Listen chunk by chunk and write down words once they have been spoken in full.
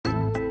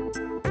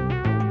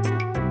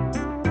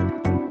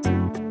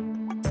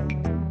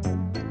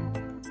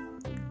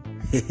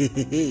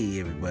Hey,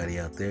 everybody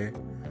out there.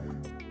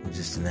 I'm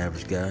just an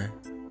average guy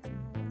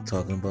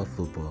talking about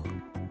football.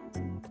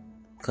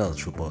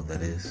 College football,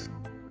 that is.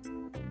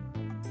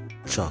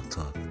 Chalk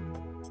Talk.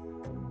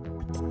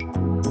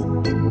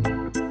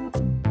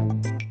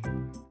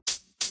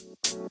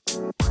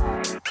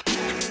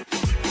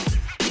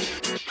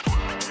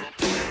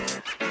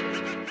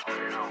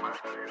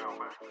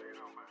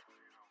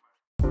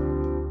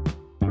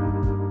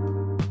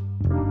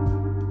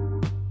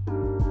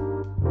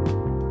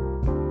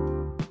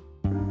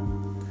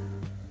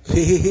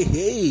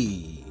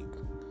 Hey,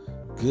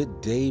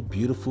 good day,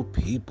 beautiful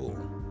people,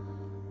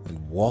 and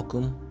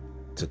welcome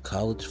to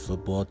College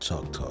Football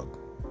Chalk Talk.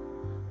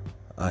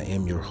 I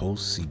am your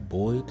host, C.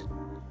 Boyd,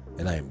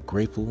 and I am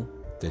grateful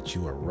that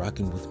you are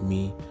rocking with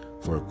me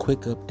for a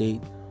quick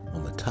update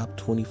on the top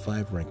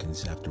 25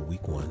 rankings after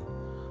Week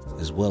 1,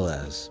 as well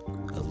as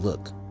a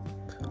look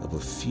of a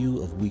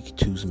few of Week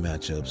 2's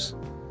matchups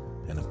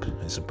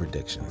and some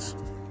predictions.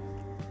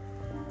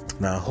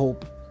 Now, I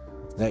hope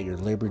that your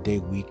Labor Day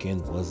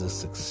weekend was a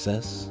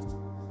success.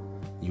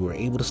 You were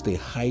able to stay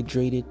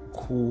hydrated,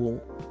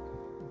 cool,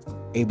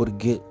 able to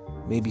get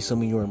maybe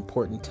some of your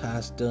important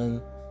tasks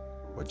done,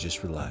 or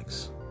just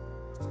relax.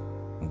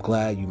 I'm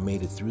glad you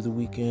made it through the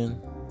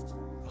weekend.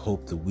 I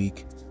hope the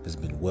week has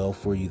been well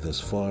for you thus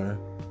far,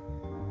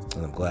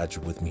 and I'm glad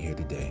you're with me here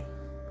today.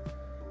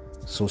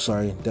 So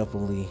sorry,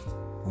 definitely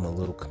I'm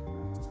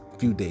a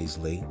few days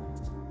late.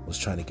 Was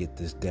trying to get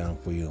this down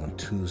for you on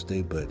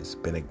Tuesday, but it's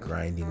been a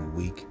grinding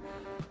week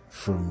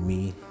for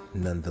me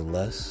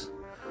nonetheless,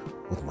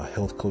 with my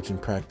health coaching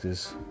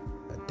practice,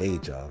 my day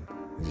job,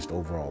 and just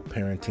overall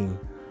parenting.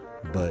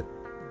 But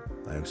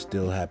I am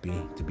still happy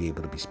to be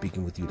able to be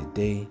speaking with you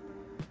today,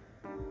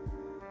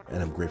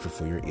 and I'm grateful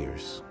for your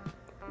ears.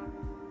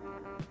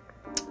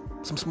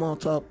 Some small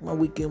talk. My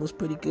weekend was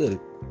pretty good.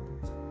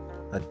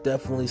 I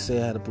definitely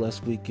say I had a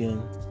blessed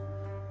weekend.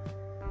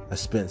 I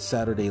spent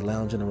Saturday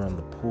lounging around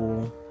the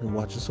pool and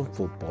watching some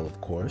football, of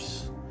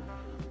course.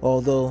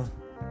 Although,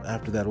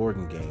 after that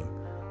Oregon game,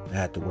 I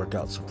had to work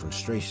out some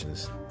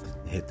frustrations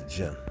and hit the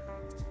gym.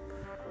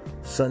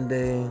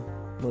 Sunday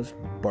was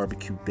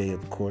barbecue day,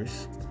 of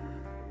course.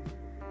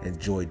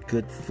 Enjoyed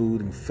good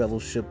food and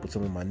fellowship with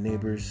some of my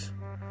neighbors.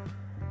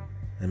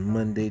 And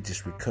Monday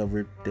just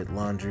recovered, did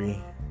laundry,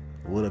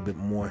 a little bit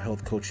more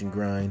health coaching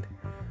grind.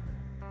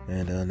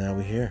 And now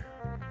we're here.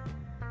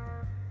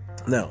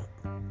 Now,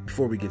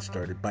 before we get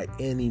started, by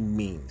any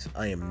means,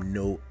 I am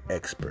no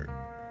expert.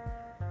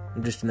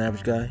 I'm just an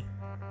average guy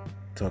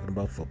talking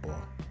about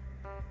football.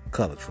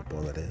 College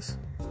football, that is.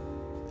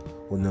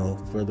 With no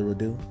further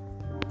ado,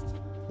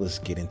 let's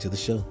get into the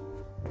show.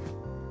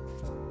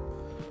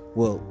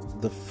 Well,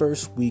 the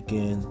first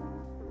weekend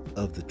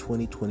of the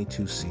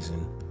 2022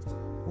 season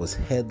was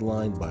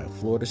headlined by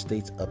Florida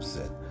State's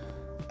upset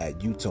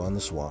at Utah in the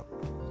Swamp,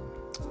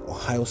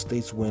 Ohio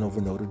State's win over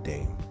Notre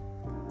Dame,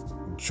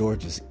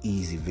 Georgia's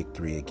easy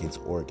victory against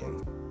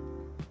Oregon,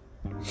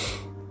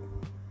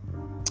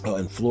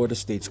 and Florida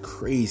State's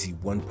crazy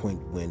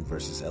 1-point win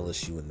versus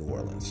LSU in New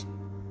Orleans.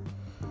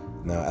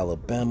 Now,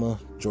 Alabama,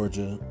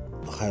 Georgia,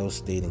 Ohio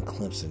State, and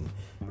Clemson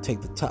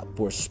take the top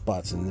 4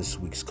 spots in this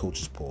week's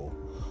coaches poll,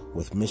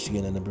 with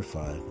Michigan at number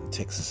 5 and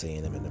Texas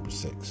A&M at number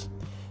 6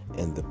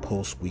 in the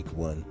post-Week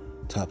 1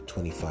 top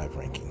 25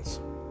 rankings.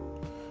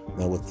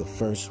 Now, with the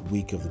first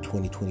week of the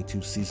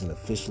 2022 season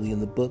officially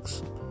in the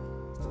books,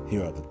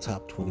 here are the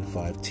top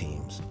 25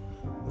 teams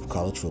of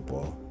college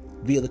football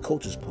via the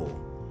coaches poll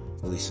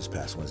released this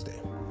past Wednesday.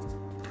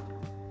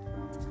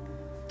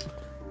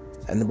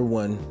 At number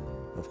 1,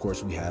 of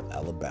course, we have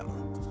Alabama,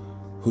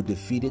 who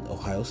defeated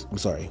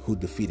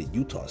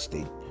Utah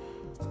State.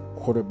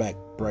 Quarterback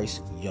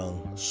Bryce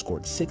Young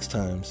scored 6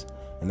 times,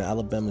 and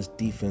Alabama's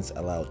defense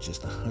allowed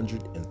just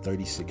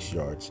 136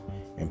 yards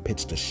and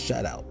pitched a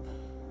shutout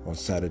on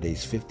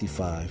Saturday's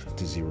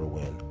 55-0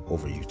 win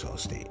over Utah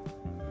State.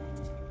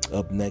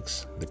 Up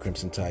next, the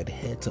Crimson Tide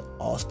head to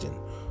Austin,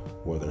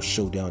 where their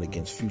showdown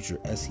against future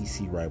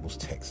SEC rivals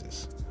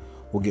Texas.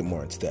 We'll get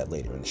more into that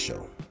later in the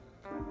show.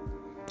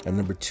 At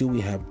number 2,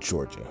 we have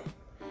Georgia,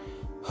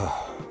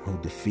 who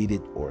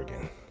defeated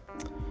Oregon.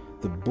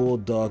 The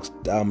Bulldogs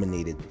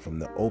dominated from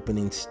the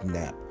opening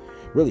snap,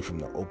 really from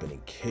the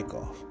opening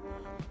kickoff.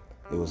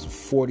 It was a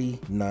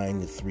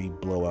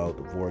 49-3 blowout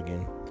of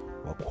Oregon,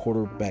 while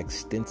quarterback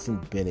Stetson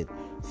Bennett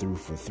threw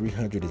for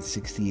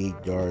 368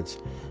 yards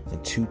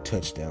and 2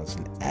 touchdowns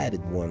and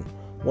added one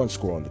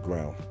score on the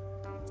ground.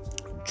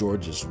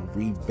 Georgia's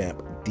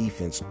revamped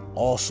defense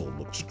also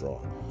looked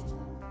strong,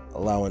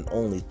 allowing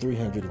only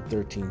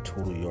 313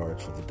 total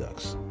yards for the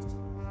Ducks.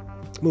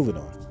 Moving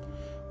on,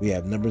 we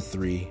have number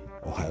 3,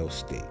 Ohio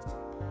State,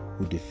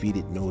 who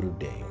defeated Notre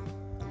Dame.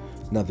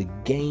 Now, the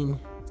game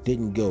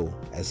didn't go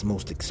as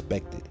most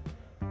expected,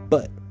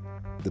 but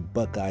the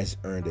Buckeyes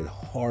earned a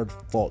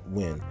hard-fought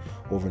win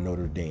over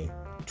Notre Dame,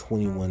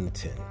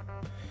 21-10.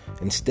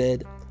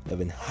 Instead of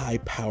a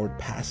high-powered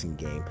passing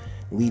game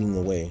leading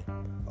the way,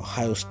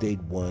 Ohio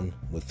State won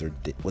with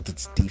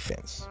its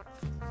defense.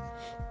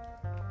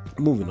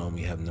 Moving on,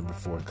 we have number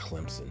 4,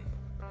 Clemson,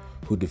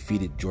 who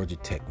defeated Georgia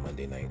Tech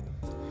Monday night.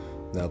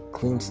 Now,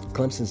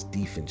 Clemson's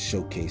defense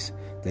showcased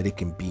that it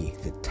can be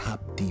the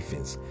top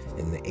defense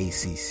in the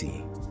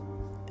ACC.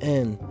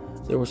 And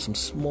there were some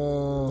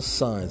small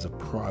signs of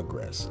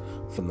progress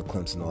from the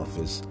Clemson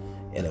offense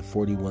in a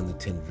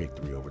 41-10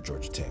 victory over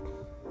Georgia Tech.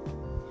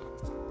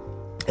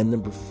 And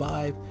number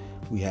 5,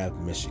 we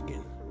have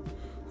Michigan,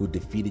 who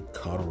defeated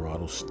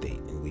Colorado State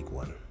in Week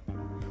 1.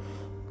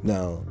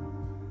 Now,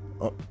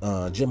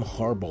 Jim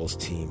Harbaugh's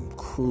team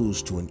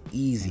cruised to an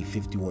easy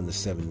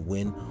 51-7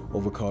 win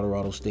over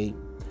Colorado State,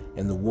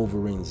 and the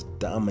Wolverines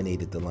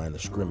dominated the line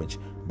of scrimmage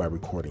by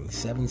recording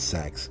 7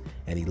 sacks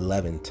and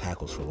 11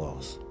 tackles for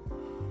loss.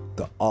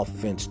 The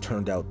offense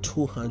turned out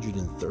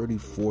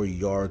 234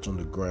 yards on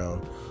the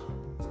ground,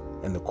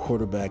 and the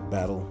quarterback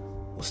battle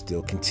will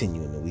still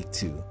continue in Week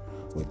 2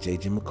 with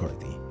J.J.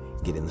 McCarthy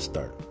getting the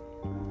start.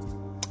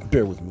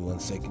 Bear with me one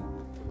second.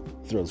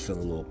 Throat's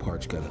feeling a little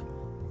parched, gotta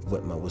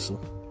wet my whistle.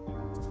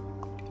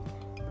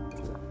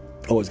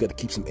 Always got to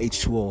keep some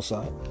H2O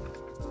aside.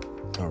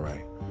 All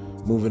right,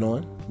 moving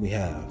on. We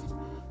have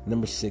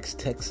number 6,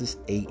 Texas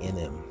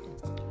A&M,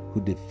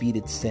 who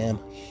defeated Sam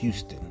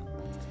Houston.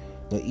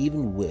 Now,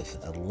 even with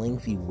a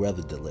lengthy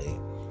weather delay,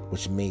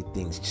 which made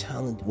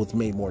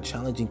more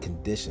challenging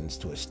conditions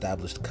to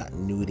establish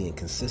continuity and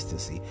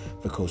consistency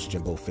for Coach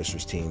Jimbo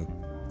Fisher's team.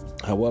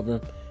 However,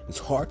 it's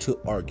hard to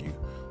argue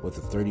with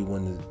a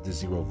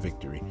 31-0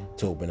 victory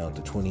to open out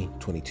the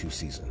 2022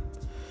 season.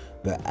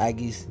 The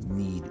Aggies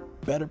need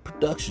better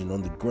production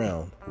on the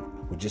ground,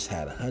 who just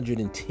had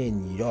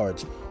 110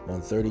 yards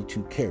on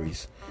 32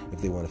 carries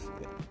if they want to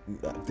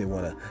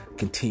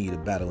continue to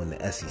battle in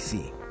the SEC.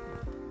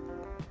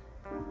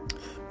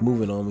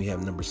 Moving on, we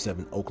have number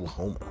 7,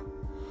 Oklahoma,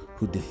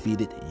 who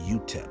defeated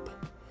UTEP.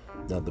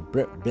 Now, the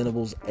Brent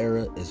Venables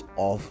era is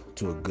off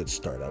to a good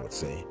start, I would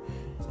say.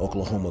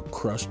 Oklahoma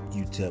crushed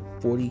UTEP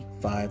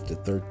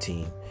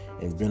 45-13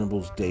 in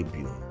Venables'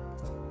 debut.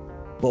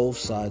 Both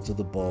sides of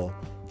the ball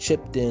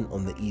chipped in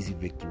on the easy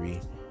victory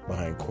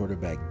behind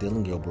quarterback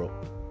Dylan Gilbert.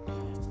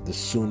 The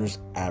Sooners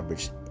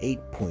averaged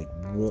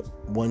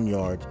 8.1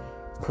 yards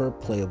per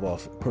play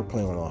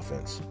on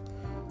offense.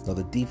 Now,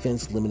 the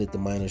defense limited the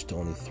Miners to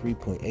only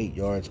 3.8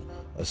 yards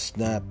a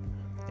snap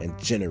and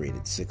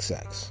generated 6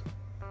 sacks.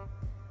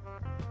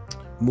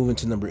 Moving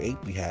to number 8,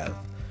 we have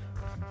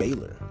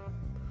Baylor,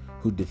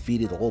 who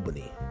defeated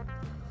Albany.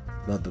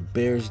 Now, the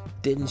Bears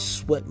didn't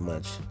sweat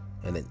much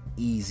in an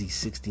easy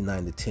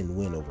 69-10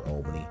 win over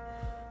Albany.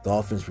 The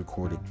offense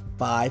recorded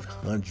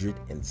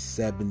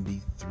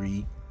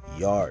 573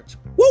 yards.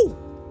 Woo!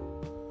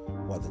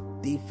 While the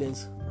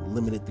defense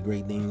limited the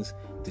Great Danes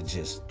to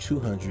just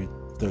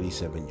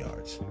 237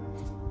 yards.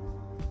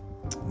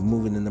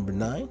 Moving to number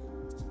 9,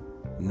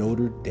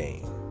 Notre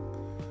Dame,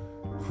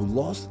 who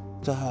lost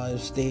to Ohio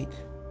State,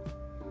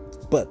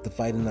 but the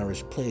Fighting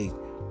Irish played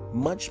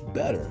much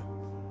better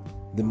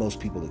than most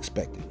people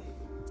expected.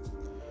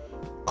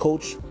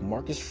 Coach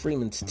Marcus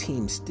Freeman's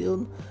team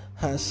still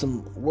has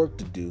some work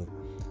to do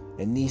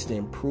and needs to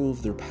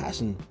improve their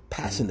passing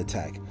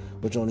attack,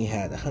 which only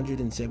had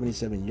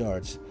 177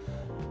 yards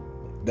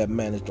that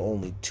managed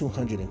only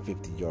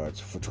 250 yards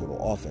for total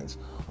offense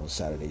on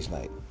Saturday's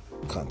night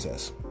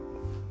contest.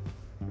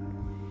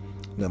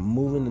 Now,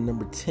 moving to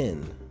number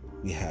 10,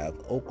 we have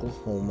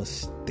Oklahoma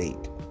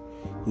State,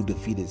 who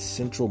defeated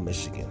Central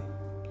Michigan.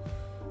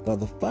 Now,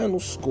 the final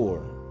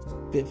score,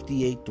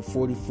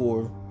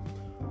 58-44,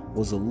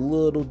 was a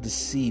little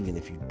deceiving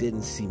if you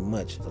didn't see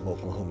much of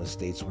Oklahoma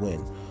State's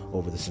win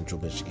over the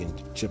Central Michigan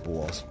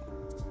Chippewas.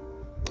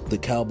 The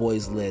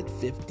Cowboys led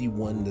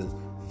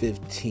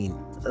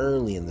 51-15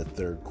 early in the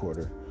third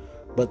quarter,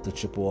 but the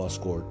Chippewas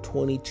scored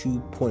 22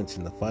 points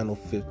in the final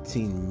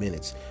 15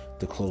 minutes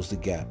to close the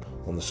gap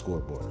on the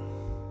scoreboard.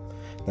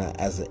 Now,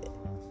 as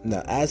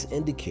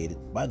indicated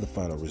by the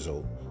final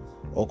result,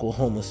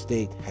 Oklahoma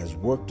State has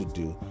work to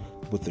do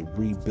with the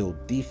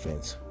rebuilt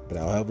defense, but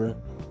however,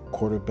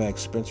 quarterback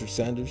Spencer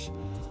Sanders,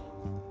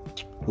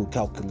 who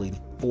calculated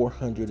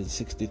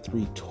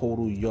 463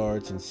 total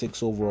yards and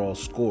 6 overall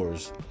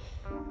scores,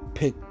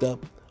 picked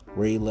up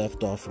where he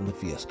left off from the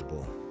Fiesta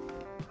Bowl.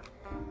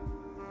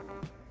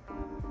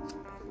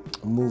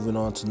 Moving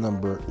on to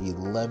number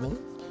 11,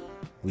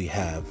 we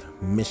have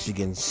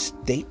Michigan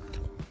State.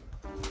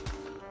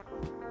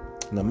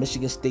 Now,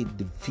 Michigan State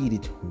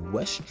defeated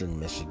Western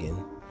Michigan.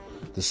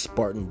 The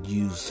Spartans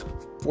used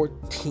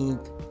 14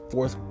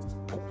 fourth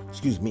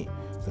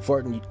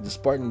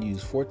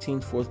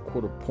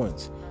quarter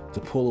points to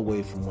pull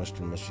away from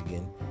Western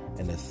Michigan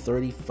in a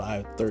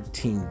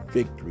 35-13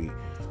 victory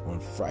on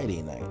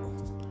Friday night.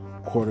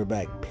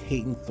 Quarterback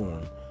Peyton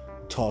Thorne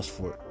tossed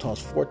 4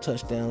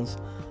 touchdowns,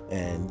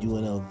 and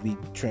UNLV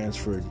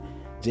transferred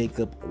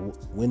Jacob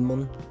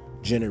Windman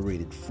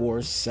generated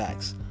 4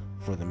 sacks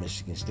for the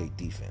Michigan State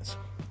defense.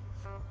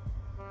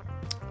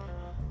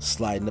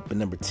 Sliding up at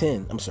number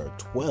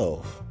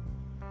 12,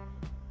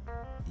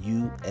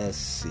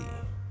 USC.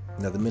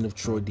 Now, the men of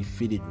Troy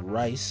defeated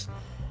Rice,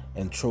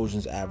 and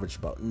Trojans averaged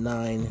about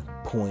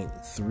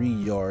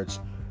 9.3 yards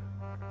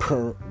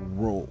per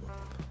roll.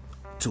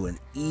 to an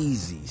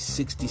easy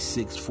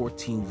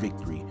 66-14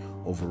 victory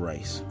over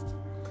Rice.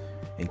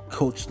 In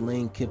Coach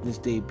Lane Kiffin's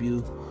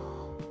debut,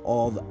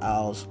 all the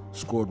Owls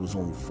scored was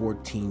only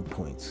 14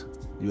 points.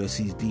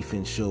 USC's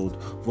defense showed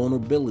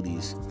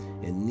vulnerabilities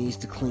and needs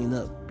to clean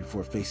up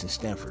before facing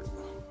Stanford.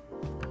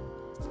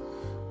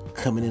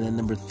 Coming in at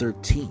number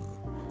 13,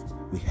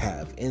 we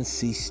have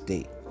NC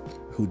State,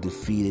 who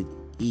defeated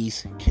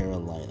East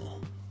Carolina.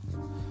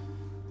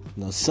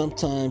 Now,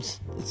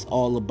 sometimes it's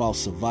all about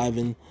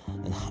surviving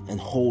and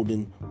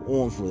holding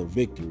on for the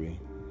victory.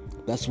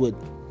 That's what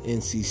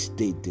NC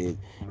State did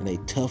in a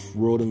tough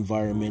road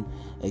environment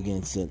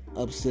against an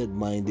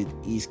upset-minded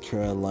East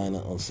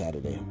Carolina on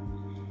Saturday.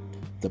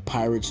 The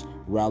Pirates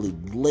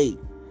rallied late,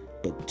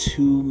 but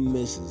two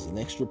misses, an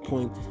extra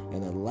point,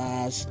 and a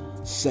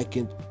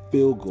last-second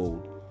field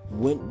goal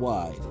went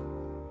wide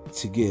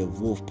to give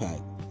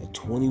Wolfpack a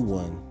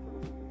 21-20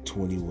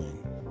 win.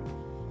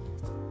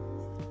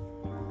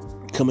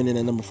 Coming in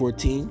at number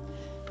 14,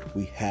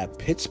 we have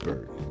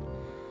Pittsburgh.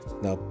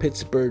 Now,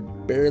 Pittsburgh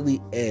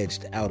barely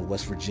edged out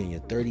West Virginia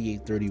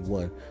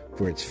 38-31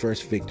 for its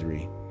first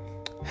victory.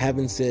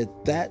 Having said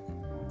that,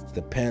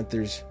 the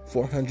Panthers'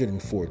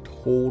 404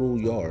 total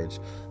yards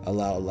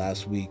allowed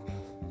last week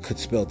could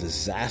spell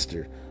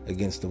disaster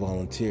against a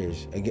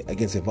Volunteers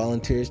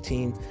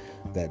team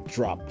that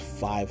dropped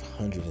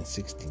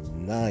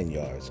 569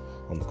 yards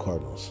on the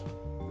Cardinals.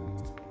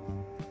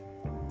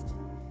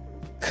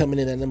 Coming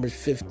in at number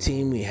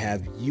 15, we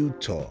have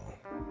Utah.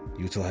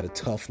 Utah had a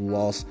tough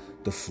loss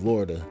to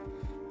Florida.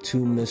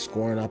 Two missed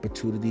scoring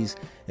opportunities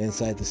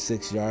inside the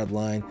 6-yard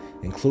line,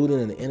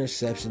 including an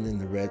interception in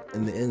the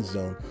end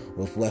zone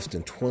with less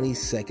than 20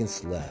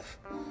 seconds left,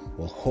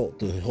 will halt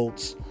the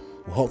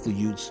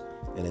Utes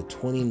in a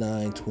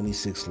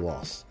 29-26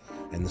 loss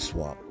in the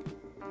Swamp.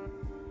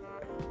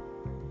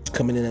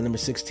 Coming in at number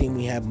 16,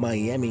 we have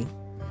Miami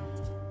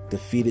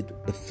defeated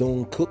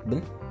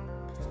Bethune-Cookman.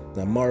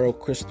 Now, Mario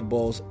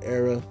Cristobal's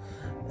era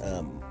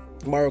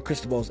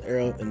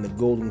in the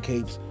Golden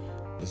Capes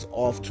is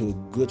off to a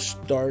good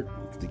start.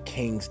 The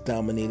Kings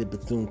dominated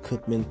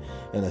Bethune-Cookman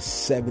in a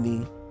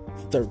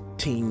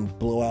 70-13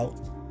 blowout.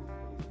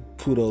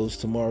 Kudos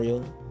to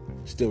Mario.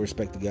 Still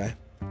respect the guy.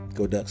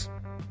 Go Ducks.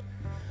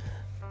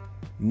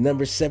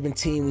 Number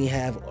 17, we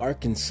have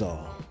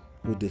Arkansas,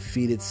 who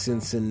defeated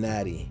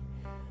Cincinnati.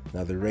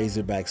 Now, the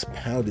Razorbacks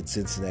pounded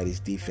Cincinnati's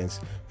defense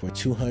for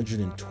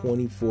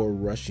 224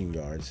 rushing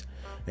yards,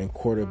 and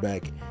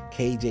quarterback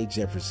KJ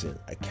Jefferson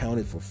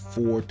accounted for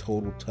 4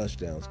 total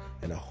touchdowns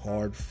in a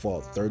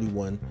hard-fought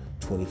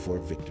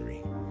 31-24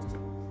 victory.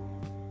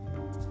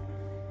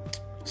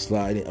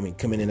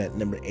 Coming in at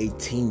number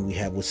 18, we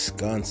have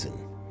Wisconsin.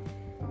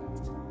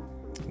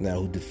 Now,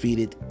 who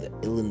defeated the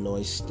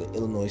Illinois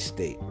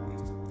State.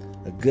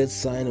 A good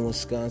sign in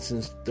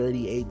Wisconsin's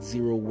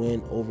 38-0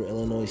 win over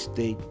Illinois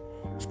State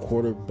was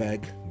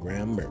quarterback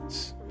Graham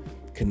Mertz,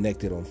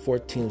 connected on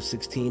 14 of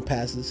 16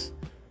 passes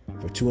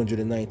for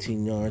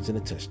 219 yards and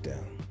a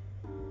touchdown.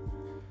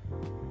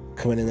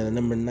 Coming in at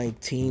number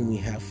 19, we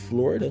have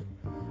Florida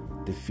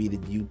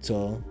defeated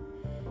Utah.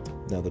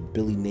 Now, the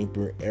Billy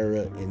Napier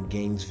era in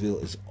Gainesville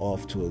is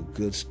off to a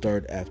good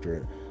start after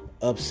an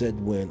upset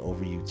win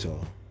over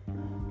Utah.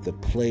 The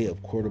play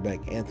of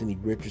quarterback Anthony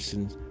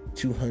Richardson's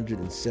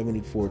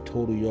 274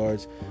 total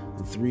yards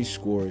and 3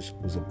 scores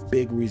was a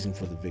big reason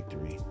for the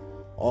victory.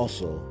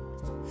 Also,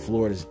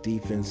 Florida's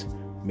defense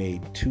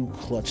made 2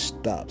 clutch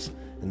stops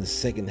in the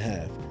second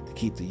half to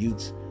keep the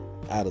Utes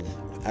out of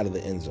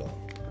the end zone.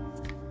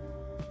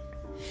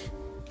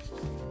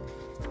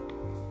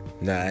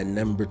 Now, at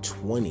number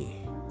 20,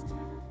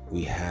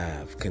 we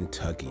have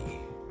Kentucky,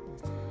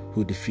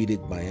 who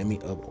defeated Miami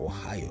of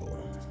Ohio.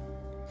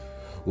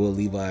 Will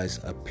Levis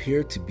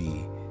appear to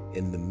be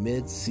in the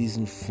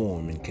mid-season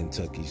form in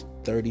Kentucky's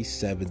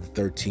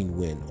 37-13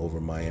 win over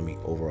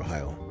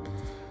Ohio.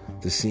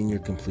 The senior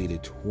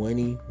completed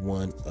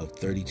 21 of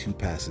 32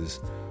 passes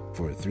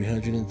for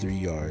 303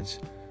 yards,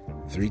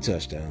 3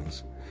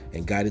 touchdowns,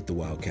 and guided the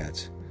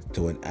Wildcats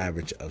to an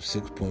average of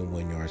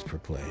 6.1 yards per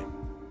play.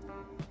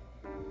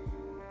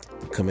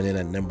 Coming in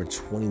at number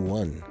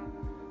 21,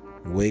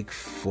 Wake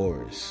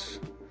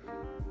Forest,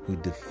 who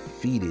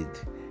defeated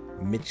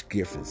Mitch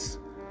Griffiths,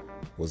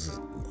 was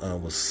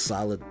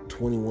solid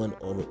 21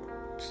 of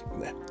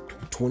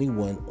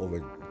 29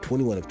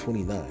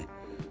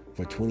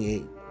 for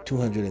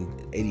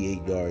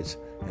 288 yards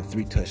and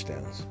 3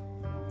 touchdowns.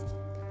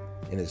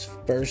 In his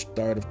first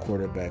start of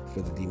quarterback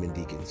for the Demon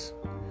Deacons,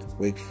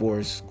 Wake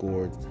Forest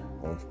scored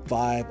on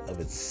 5 of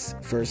its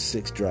first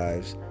 6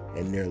 drives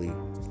and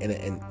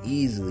an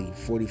easily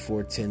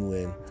 44-10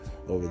 win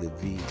over the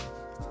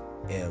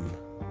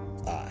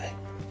VMI.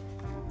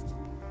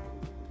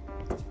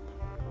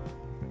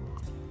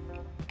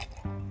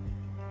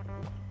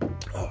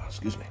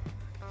 Excuse me.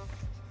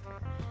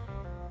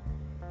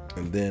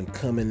 And then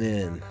coming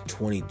in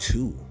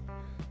 22,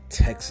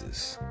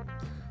 Texas.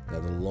 Now,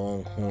 the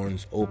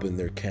Longhorns opened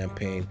their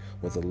campaign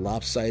with a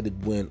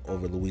lopsided win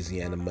over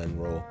Louisiana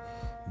Monroe,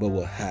 but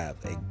will have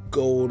a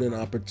golden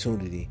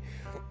opportunity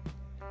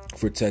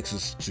for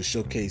Texas to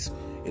showcase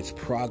its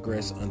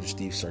progress under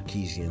Steve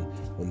Sarkisian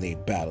when they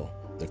battle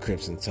the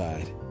Crimson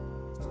Tide.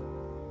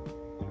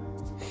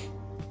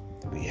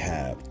 We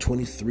have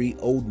 23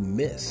 Ole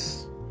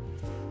Miss.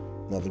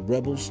 Now, the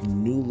Rebels'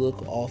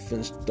 new-look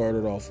offense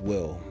started off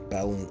well,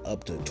 battling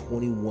up to a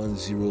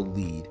 21-0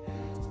 lead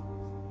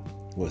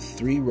with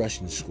 3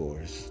 rushing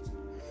scores,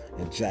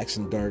 and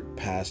Jackson Dart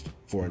passed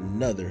for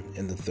another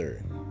in the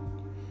third.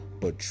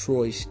 But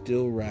Troy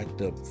still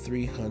racked up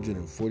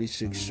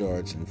 346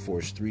 yards and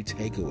forced 3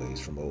 takeaways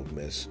from Ole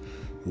Miss,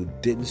 who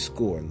didn't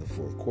score in the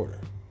fourth quarter.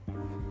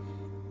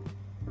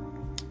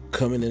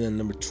 Coming in at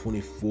number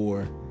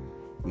 24,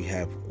 we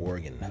have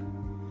Oregon.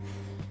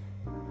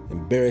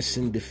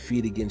 Embarrassing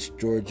defeat against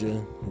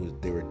Georgia.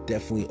 They were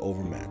definitely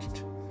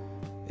overmatched.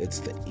 It's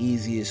the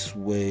easiest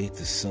way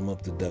to sum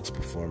up the Ducks'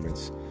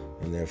 performance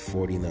in their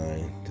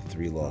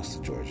 49-3 loss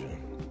to Georgia.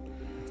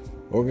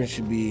 Oregon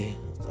should be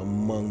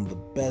among the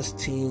best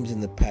teams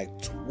in the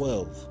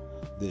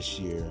Pac-12 this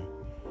year,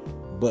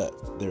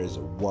 but there is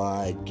a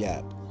wide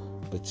gap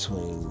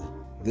between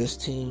this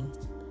team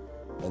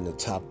and the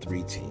top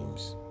 3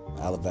 teams: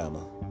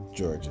 Alabama,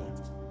 Georgia,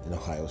 and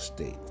Ohio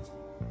State.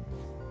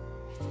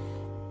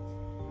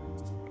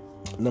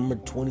 Number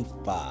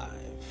 25,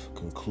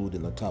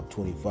 concluding the top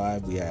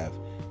 25, we have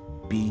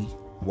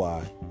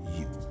BYU.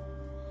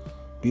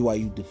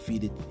 BYU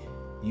defeated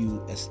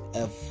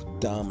USF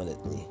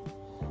dominantly.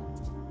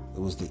 It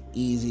was the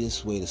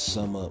easiest way to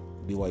sum up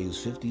BYU's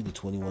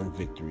 50-21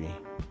 victory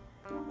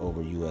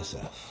over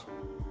USF.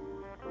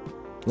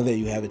 Well, there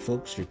you have it,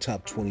 folks, your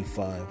top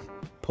 25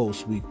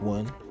 post-week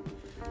 1.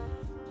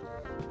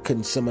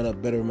 Couldn't sum it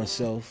up better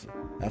myself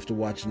after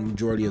watching the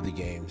majority of the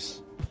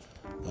games.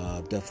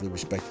 Definitely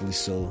respectfully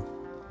so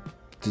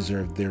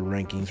deserve their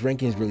rankings.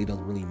 Rankings really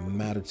don't really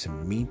matter to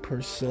me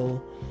per se.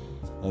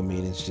 I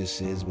mean, it just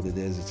is what it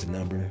is. It's a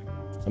number.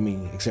 I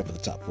mean, except for the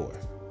top 4.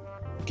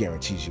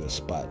 Guarantees you a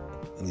spot,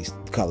 at least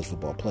college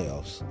football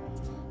playoffs.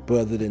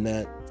 But other than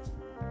that,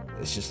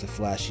 it's just a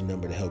flashy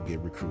number to help get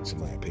recruits, in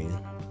my opinion.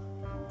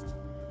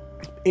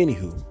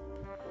 Anywho,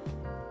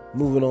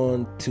 moving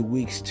on to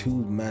week's 2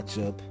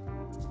 matchup.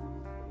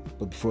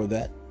 But before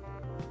that,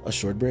 a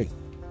short break.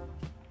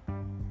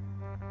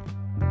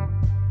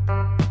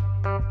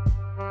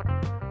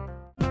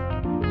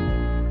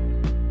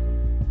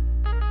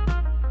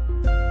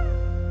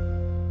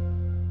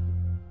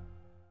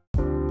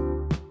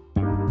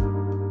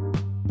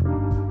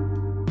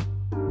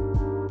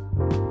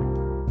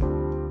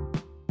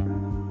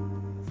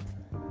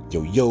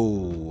 Yo,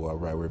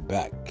 alright, we're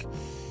back.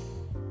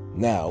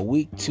 Now,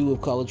 week 2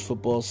 of college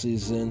football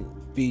season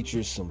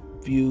features some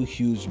few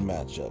huge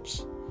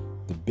matchups.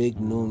 The big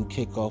noon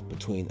kickoff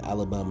between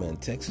Alabama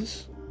and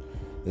Texas.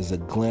 There's a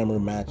glamour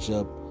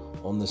matchup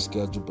on the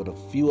schedule, but a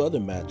few other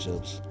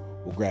matchups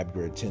will grab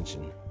your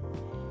attention.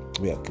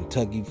 We have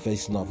Kentucky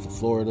facing off of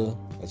Florida.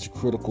 That's a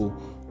critical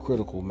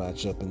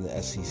matchup in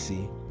the SEC.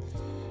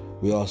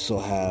 We also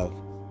have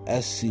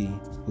SC,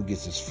 who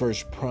gets his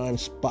first prime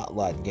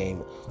spotlight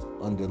game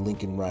under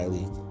Lincoln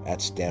Riley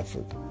at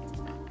Stanford.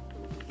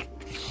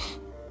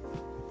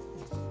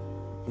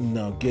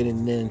 Now,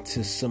 getting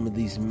into some of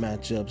these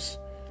matchups,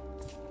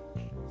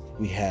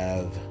 we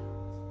have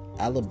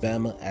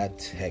Alabama at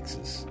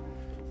Texas.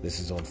 This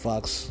is on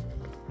Fox,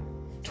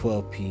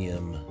 12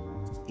 p.m.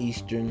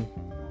 Eastern.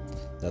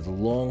 Now, the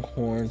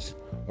Longhorns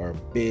are a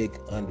big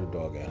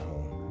underdog at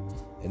home,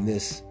 and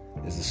this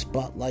is the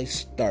spotlight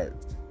start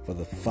for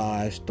the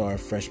 5-star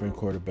freshman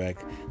quarterback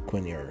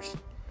Quinn Ewers.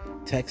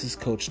 Texas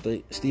coach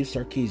Steve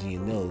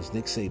Sarkisian knows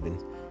Nick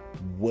Saban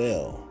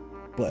well,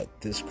 but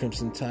this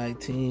Crimson Tide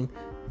team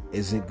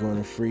isn't going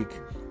to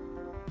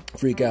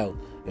freak out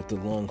if the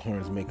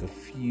Longhorns make a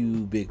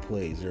few big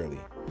plays early,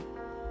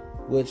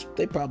 which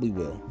they probably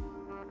will.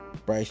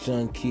 Bryce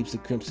Young keeps the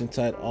Crimson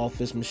Tide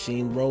offense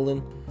machine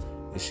rolling.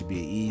 It should be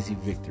an easy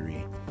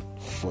victory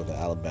for the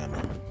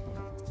Alabama.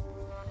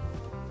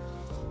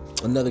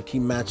 Another key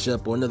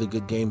matchup, or another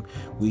good game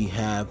we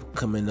have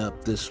coming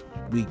up this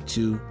week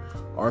 2,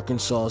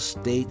 Arkansas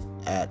State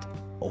at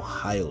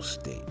Ohio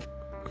State.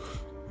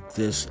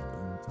 This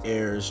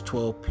airs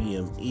 12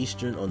 p.m.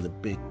 Eastern on the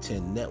Big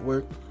Ten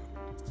Network.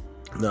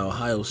 Now,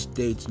 Ohio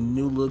State's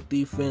new-look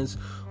defense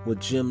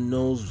with Jim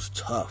Knowles was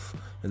tough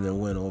in their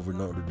win over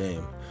Notre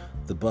Dame.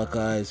 The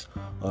Buckeyes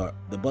are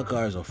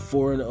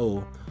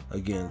 4-0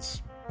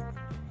 against.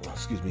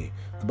 The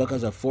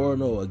Buckeyes are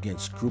 4-0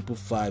 against Group of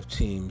 5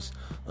 teams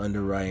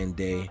under Ryan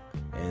Day,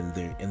 and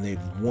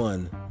they've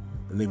won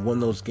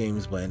those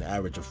games by an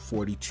average of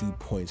 42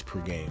 points per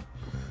game.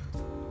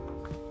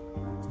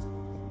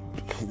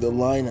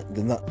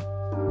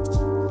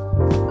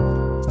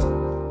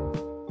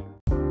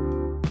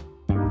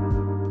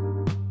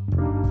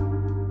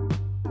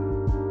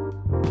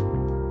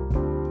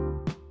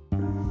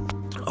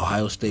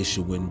 Ohio State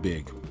should win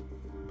big.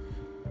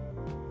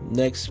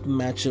 Next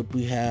matchup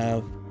we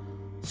have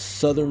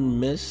Southern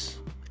Miss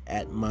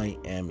at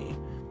Miami.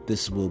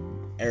 This will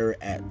air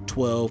at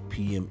 12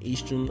 p.m.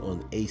 Eastern on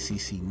the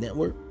ACC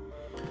Network.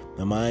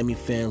 The Miami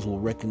fans will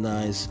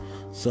recognize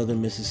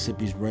Southern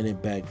Mississippi's running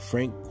back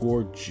Frank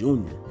Gore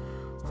Jr.,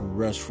 who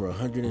rushed for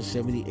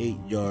 178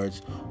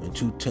 yards and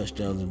 2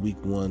 touchdowns in Week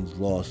 1's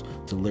loss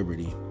to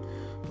Liberty.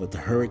 But the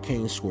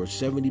Hurricanes scored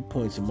 70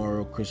 points in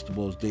Mario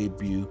Cristobal's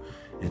debut,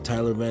 and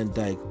Tyler Van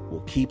Dyke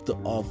will keep the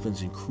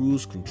offense in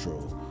cruise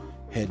control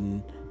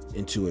heading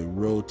into a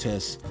road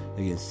test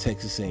against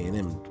Texas A&M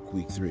in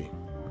Week 3.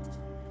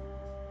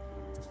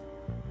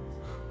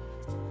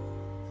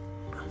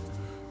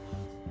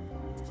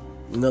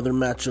 Another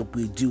matchup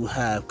we do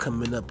have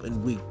coming up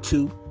in Week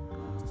 2,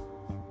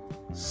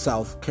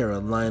 South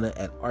Carolina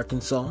at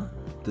Arkansas.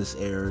 This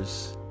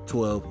airs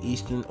 12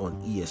 Eastern on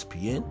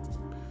ESPN.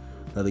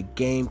 Now, the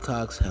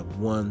Gamecocks have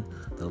won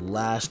the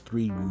last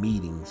 3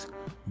 meetings,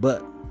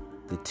 but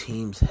the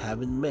teams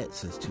haven't met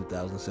since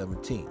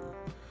 2017.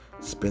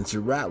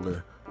 Spencer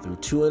Rattler threw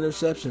 2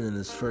 interceptions in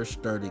his first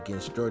start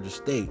against Georgia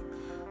State,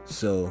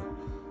 so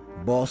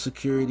ball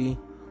security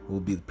will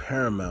be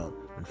paramount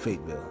in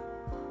Fayetteville.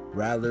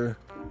 Rattler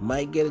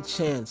might get a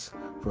chance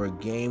for a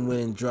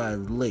game-winning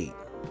drive late,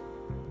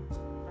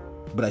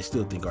 but I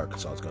still think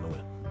Arkansas is going to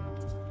win.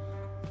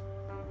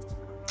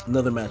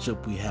 Another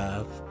matchup we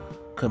have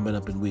coming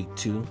up in Week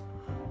 2,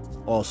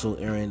 also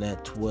airing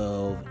at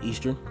 12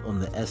 Eastern on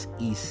the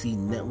SEC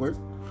Network,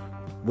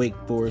 Wake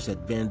Forest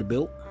at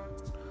Vanderbilt.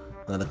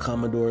 Now, the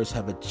Commodores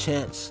have a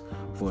chance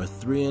for a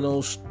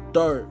 3-0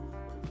 start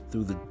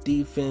through the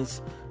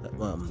defense.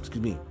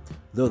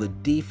 Though the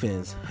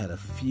defense had a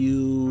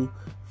few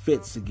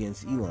fits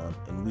against Elon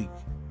in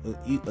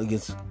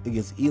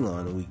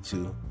Elon in Week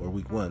 2 or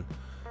Week 1.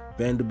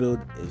 Vanderbilt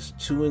is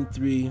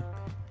 2-3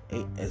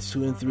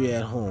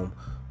 at home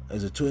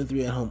as a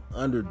 2-3 at home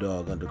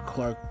underdog under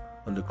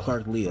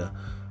Clark Leah,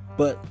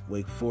 but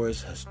Wake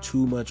Forest has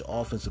too much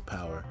offensive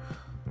power,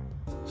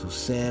 so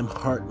Sam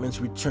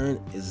Hartman's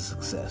return is a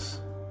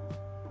success.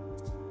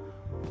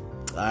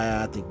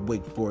 I think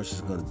Wake Forest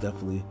is going to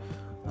definitely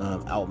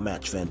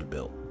outmatch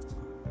Vanderbilt.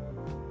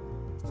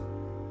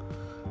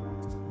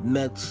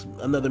 Next,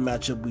 another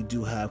matchup we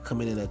do have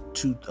coming in at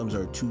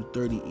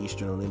 2:30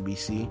 Eastern on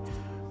NBC,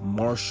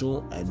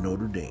 Marshall at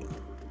Notre Dame.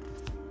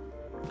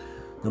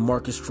 The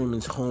Marcus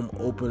Freeman's home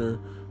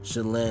opener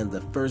should land the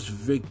first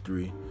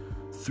victory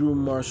through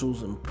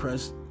Marshall's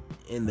impressed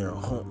in their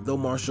home. Though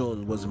Marshall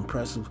was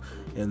impressive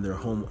in their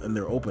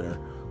opener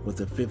with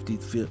a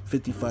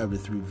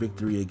 55-3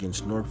 victory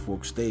against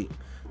Norfolk State,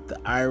 the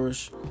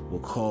Irish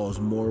will cause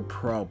more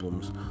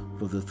problems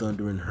for the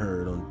Thundering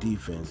Herd on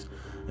defense,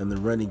 and the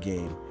running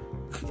game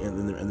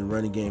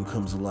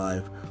comes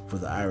alive for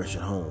the Irish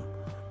at home.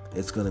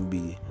 It's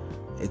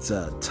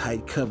a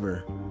tight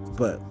cover,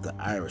 but the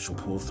Irish will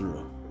pull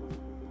through.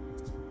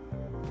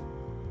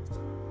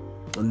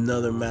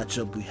 Another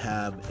matchup we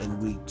have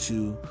in Week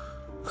 2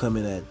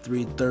 coming at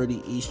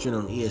 3:30 Eastern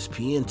on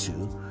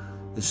ESPN2.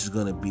 This is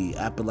going to be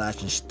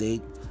Appalachian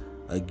State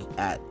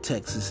at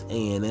Texas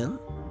A&M.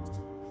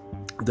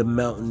 The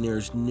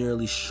Mountaineers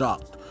nearly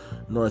shocked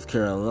North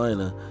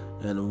Carolina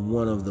in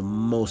one of the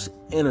most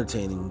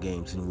entertaining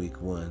games in Week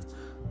 1,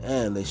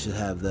 and they should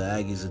have the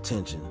Aggies'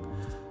 attention.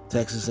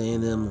 Texas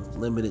A&M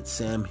limited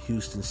Sam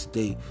Houston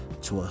State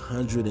to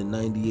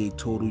 198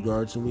 total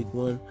yards in Week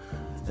 1,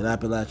 and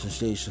Appalachian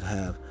State should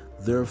have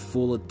their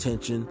full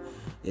attention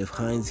if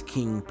Hines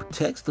King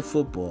protects the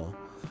football,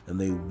 and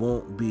there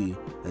won't be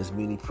as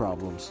many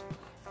problems.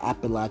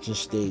 Appalachian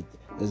State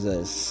is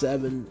a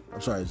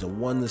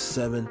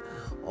 1-7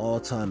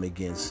 all-time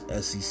against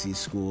SEC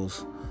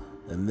schools,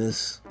 and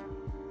this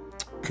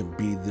could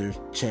be their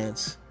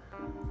chance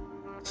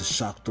to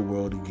shock the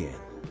world again.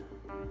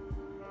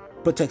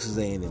 But Texas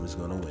A&M is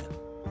going to win.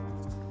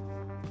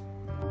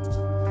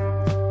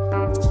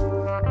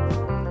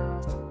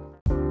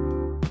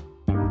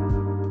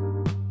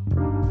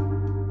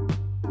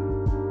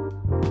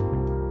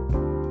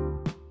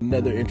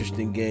 Another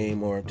interesting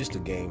game, or just a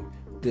game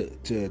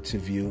to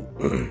view.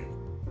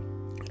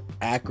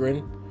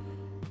 Akron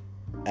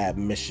at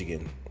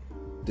Michigan.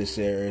 This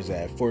airs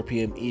at 4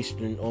 p.m.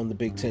 Eastern on the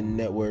Big Ten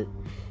Network.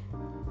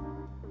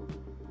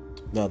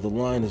 Now, the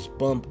line is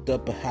bumped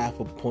up a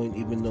half a point,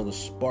 even though the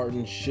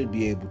Spartans should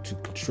be able to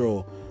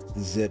control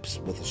the Zips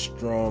with a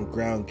strong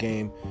ground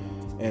game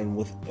and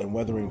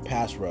weathering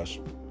pass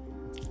rush.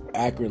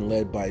 Akron,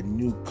 led by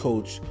new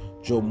coach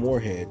Joe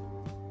Moorhead,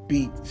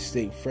 beat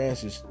St.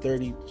 Francis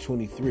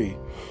 30-23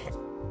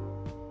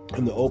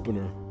 in the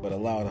opener, but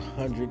allowed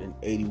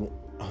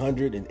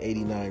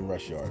 189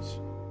 rush yards.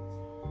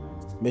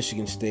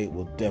 Michigan State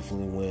will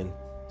definitely win.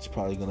 It's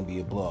probably going to be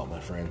a blowout, my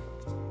friend.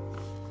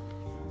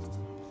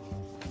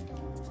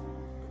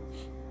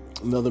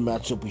 Another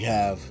matchup we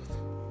have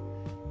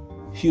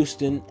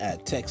Houston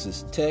at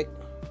Texas Tech.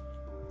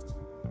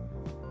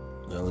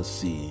 Now let's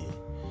see.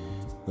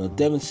 Now,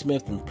 Devin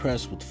Smith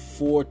impressed with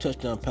 4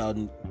 touchdown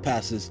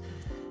passes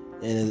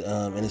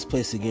in his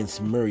place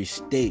against Murray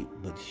State,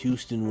 but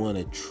Houston won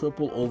a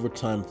triple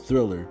overtime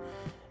thriller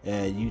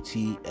at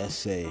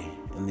UTSA,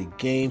 and the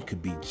game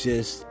could be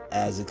just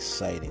as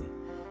exciting.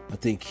 I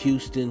think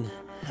Houston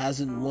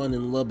hasn't won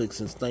in Lubbock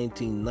since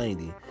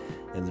 1990,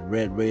 and the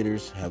Red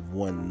Raiders have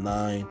won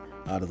 9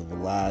 out of the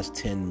last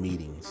 10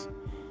 meetings.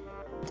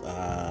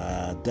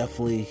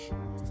 Definitely,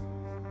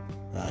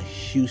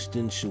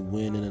 Houston should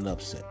win in an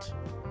upset.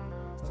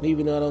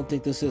 Even though I don't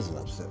think this is an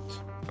upset.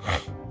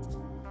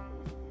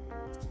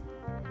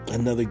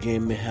 Another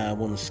game they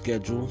have on the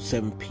schedule,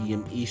 7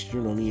 p.m.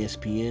 Eastern on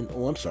ESPN.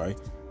 Oh, I'm sorry.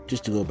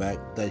 Just to go back,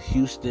 the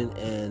Houston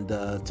and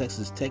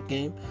Texas Tech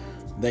game.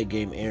 That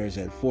game airs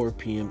at 4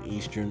 p.m.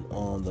 Eastern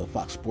on the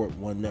Fox Sport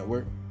 1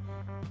 network.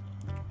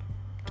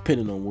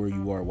 Depending on where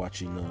you are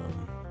watching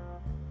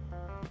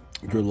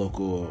your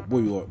local,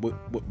 where you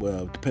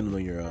are, depending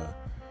on your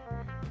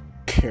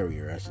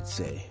carrier, I should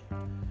say.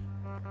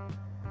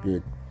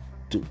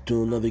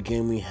 Do another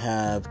game, we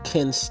have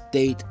Kent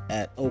State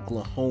at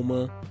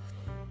Oklahoma.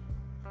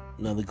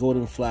 Now the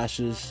Golden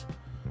Flashes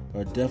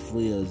are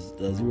definitely a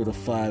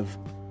 0-5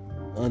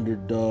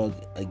 underdog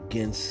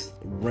against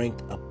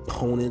ranked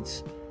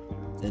opponents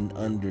and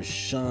under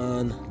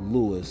Sean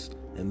Lewis,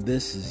 and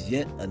this is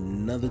yet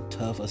another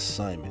tough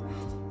assignment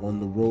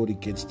on the road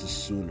against the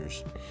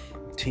Sooners.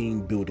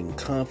 Team building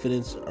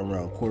confidence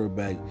around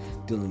quarterback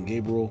Dillon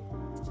Gabriel.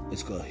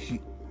 It's called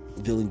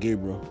Dillon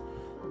Gabriel.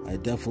 I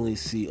definitely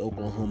see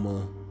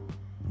Oklahoma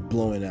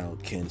blowing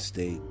out Kent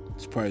State.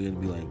 It's probably going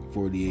to be like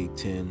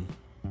 48-10,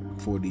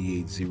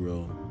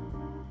 48-0.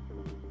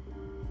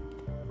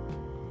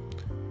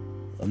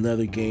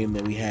 Another game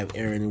that we have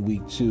airing in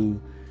week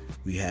 2,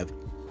 we have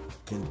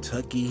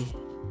Kentucky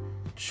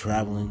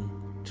traveling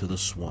to the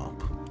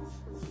Swamp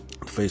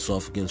to face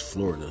off against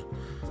Florida.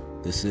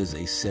 This is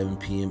a 7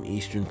 p.m.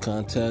 Eastern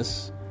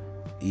contest.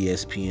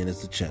 ESPN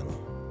is the channel.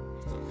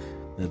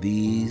 Now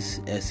these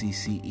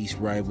SEC East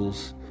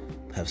rivals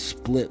have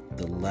split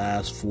the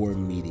last 4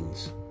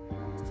 meetings.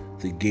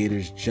 The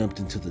Gators jumped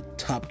into the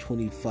top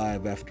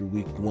 25 after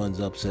week 1's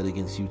upset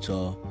against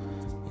Utah.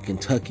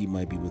 Kentucky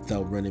might be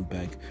without running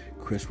back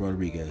Chris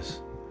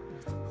Rodriguez,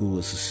 who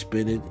was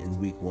suspended in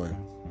week 1.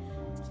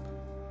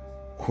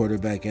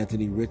 Quarterback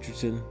Anthony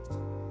Richardson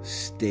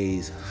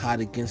stays hot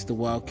against the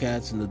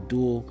Wildcats in the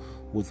duel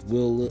with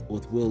Will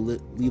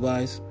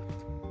Levis,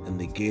 and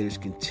the Gators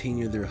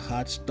continue their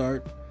hot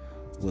start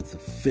with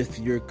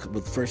first-year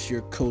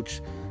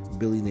coach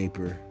Billy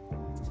Napier.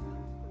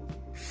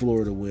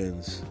 Florida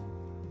wins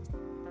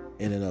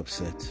in an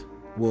upset.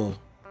 Well,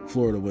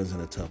 Florida wins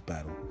in a tough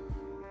battle.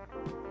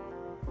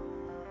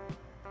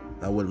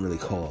 I wouldn't really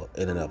call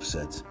it an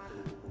upset,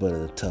 but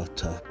in a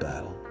tough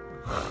battle.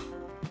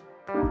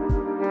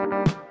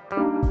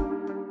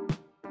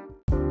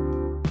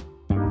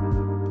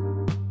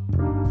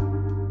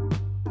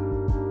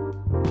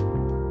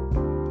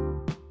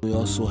 We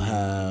also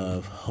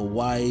have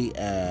Hawaii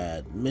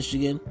at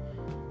Michigan.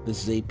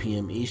 This is 8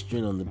 p.m.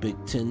 Eastern on the Big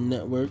Ten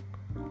Network.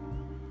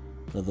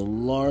 Now, the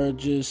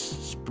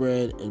largest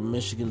spread in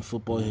Michigan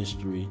football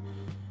history,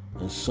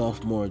 and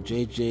sophomore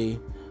J.J.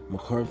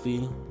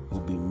 McCarthy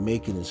will be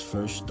making his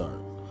first start.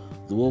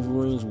 The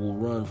Wolverines will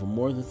run for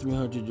more than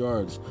 300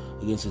 yards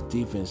against a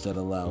defense that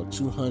allowed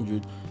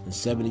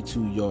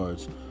 272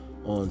 yards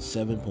on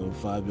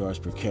 7.5 yards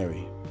per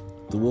carry.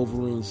 The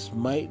Wolverines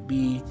might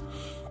be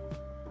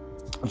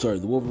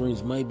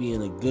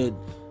in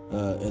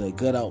a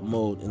gut out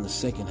mode in the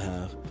second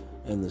half,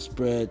 and the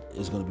spread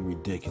is going to be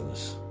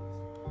ridiculous.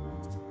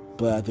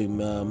 But I think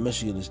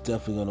Michigan is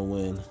definitely going to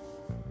win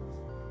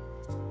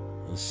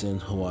and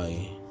send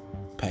Hawaii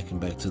packing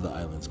back to the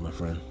islands, my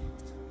friend.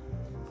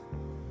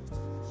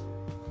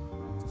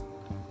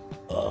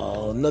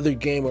 Another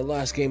game, our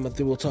last game I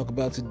think we'll talk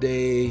about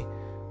today,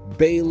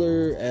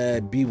 Baylor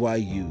at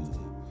BYU.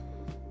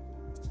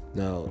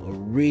 Now, a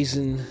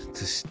reason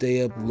to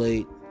stay up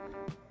late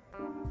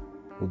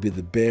will be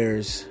the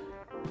Bears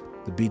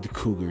to beat the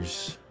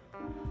Cougars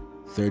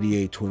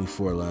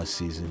 38-24 last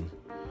season.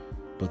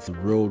 But the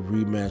road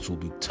rematch will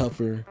be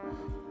tougher,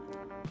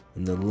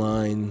 and the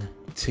line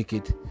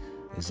ticket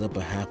is up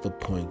 0.5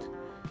 point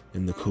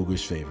in the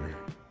Cougars' favor.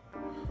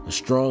 A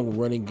strong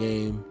running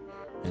game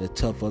and a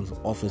tough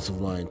offensive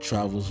line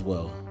travels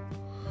well.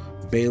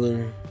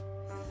 Baylor,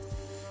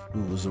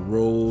 who was a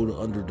road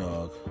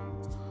underdog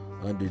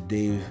under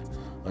Dave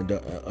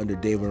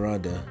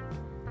Aranda,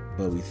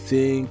 but we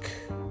think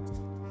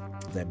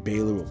that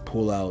Baylor will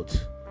pull out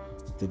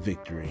the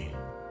victory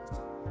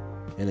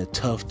in a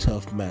tough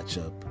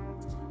matchup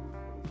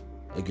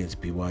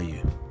against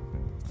BYU.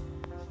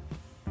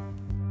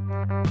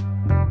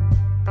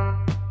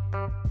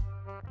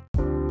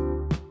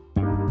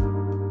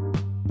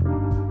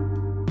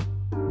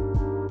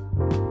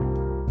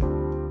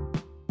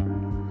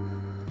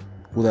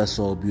 Well, that's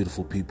all,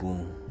 beautiful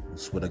people.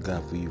 That's what I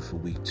got for you for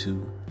week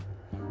 2.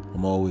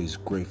 I'm always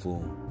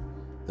grateful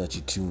that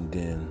you tuned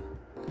in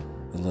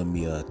and let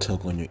me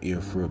tug on your ear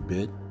for a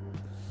bit.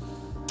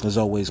 As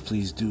always,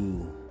 please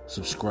do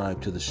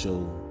subscribe to the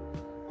show,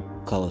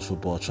 College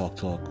Football Chalk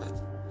Talk.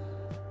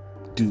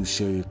 Do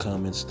share your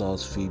comments,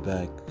 thoughts,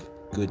 feedback,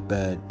 good,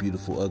 bad,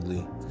 beautiful,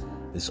 ugly.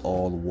 It's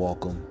all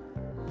welcome.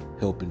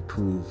 Help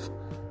improve,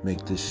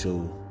 make this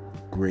show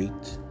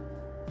great.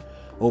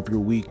 Hope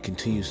your week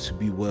continues to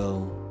be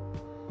well.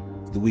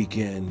 The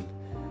weekend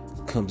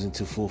comes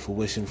into full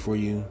fruition for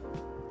you.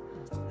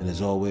 And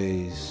as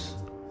always,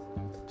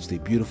 stay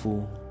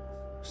beautiful,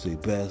 stay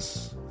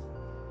best,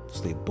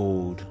 stay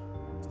bold,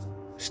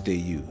 stay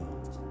you.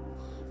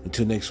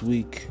 Until next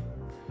week,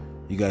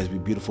 you guys be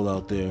beautiful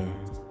out there.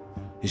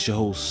 It's your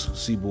host,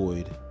 C.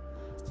 Boyd.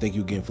 Thank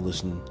you again for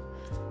listening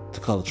to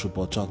College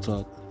Football Chalk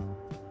Talk,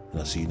 and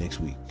I'll see you next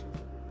week.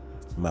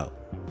 I'm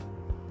out.